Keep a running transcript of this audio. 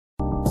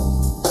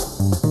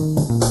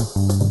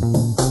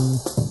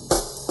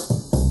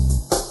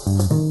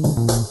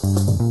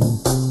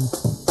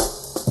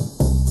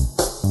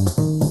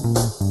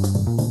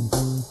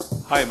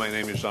Hi, my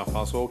name is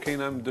Jean-François O'Kane.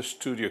 I'm the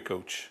studio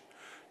coach.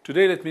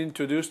 Today let me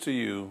introduce to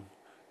you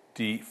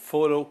the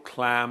Photo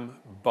Clam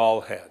ball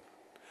head.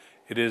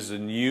 It is a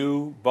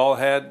new ball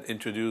head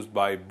introduced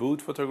by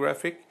Boot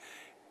Photographic.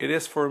 It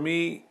is for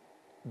me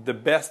the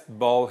best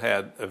ball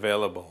head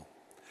available.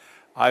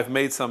 I've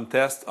made some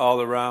tests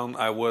all around.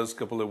 I was a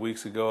couple of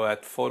weeks ago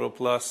at Photo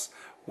Plus,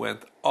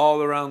 went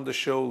all around the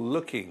show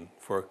looking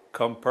for a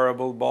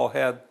comparable ball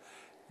head.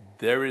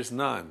 There is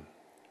none,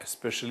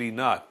 especially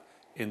not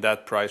in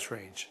that price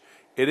range.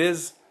 It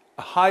is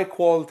a high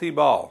quality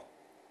ball.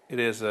 It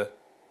is a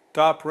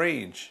top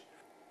range.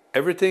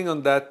 Everything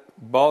on that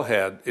ball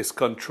head is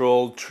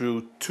controlled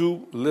through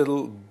two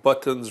little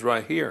buttons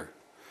right here.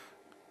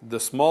 The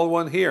small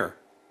one here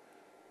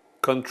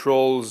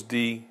controls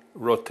the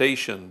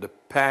rotation, the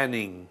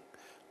panning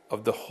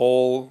of the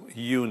whole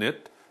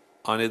unit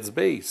on its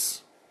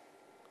base,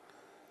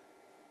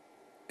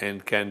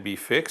 and can be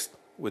fixed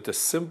with a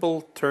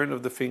simple turn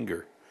of the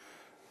finger.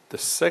 The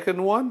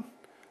second one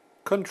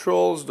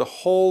controls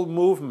the whole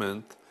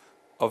movement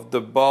of the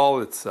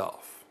ball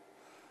itself.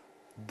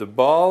 The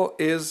ball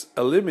is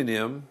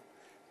aluminum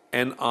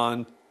and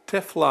on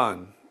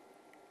Teflon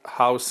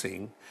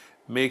housing,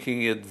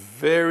 making it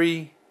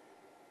very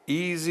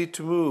easy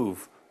to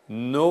move,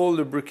 no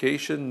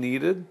lubrication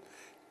needed,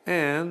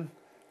 and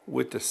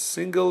with a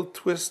single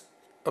twist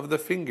of the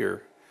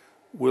finger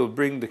will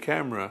bring the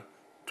camera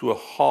to a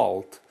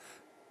halt,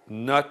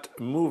 not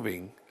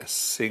moving a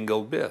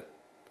single bit.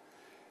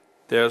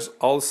 There's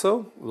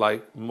also,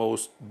 like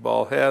most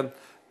ball head,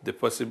 the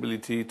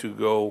possibility to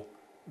go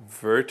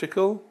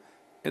vertical,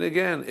 and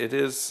again it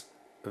is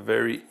a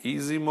very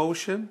easy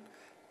motion,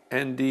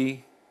 and the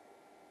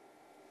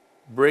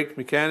brake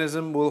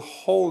mechanism will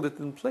hold it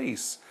in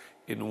place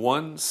in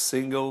one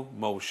single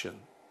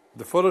motion.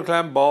 The Photo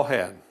Clam ball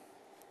head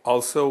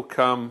also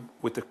come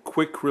with a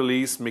quick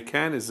release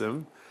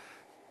mechanism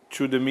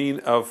through the mean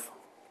of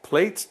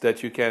plates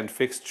that you can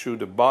fix through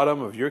the bottom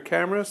of your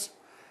cameras.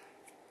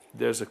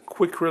 There's a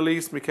quick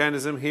release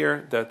mechanism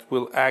here that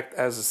will act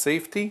as a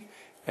safety,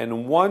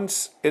 and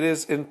once it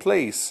is in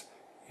place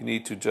you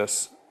need to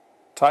just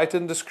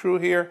tighten the screw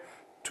here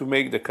to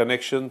make the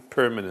connection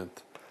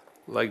permanent,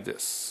 like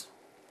this.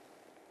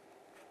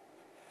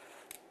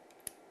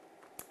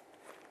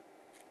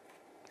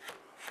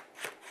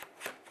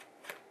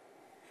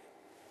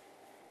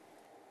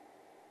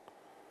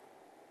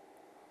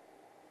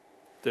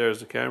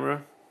 There's the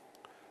camera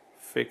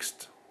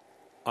fixed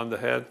on the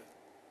head.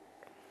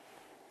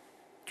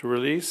 To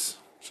release,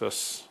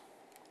 just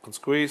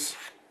unsqueeze,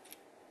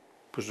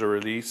 push the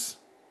release,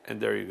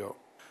 and there you go.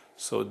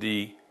 So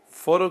the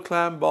Photo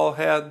Clam ball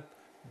head,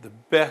 the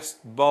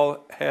best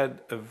ball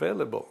head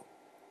available,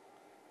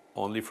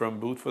 only from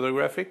Boot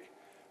Photographic.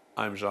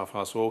 I'm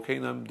Jean-François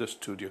O'Kane, I'm the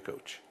studio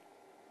coach.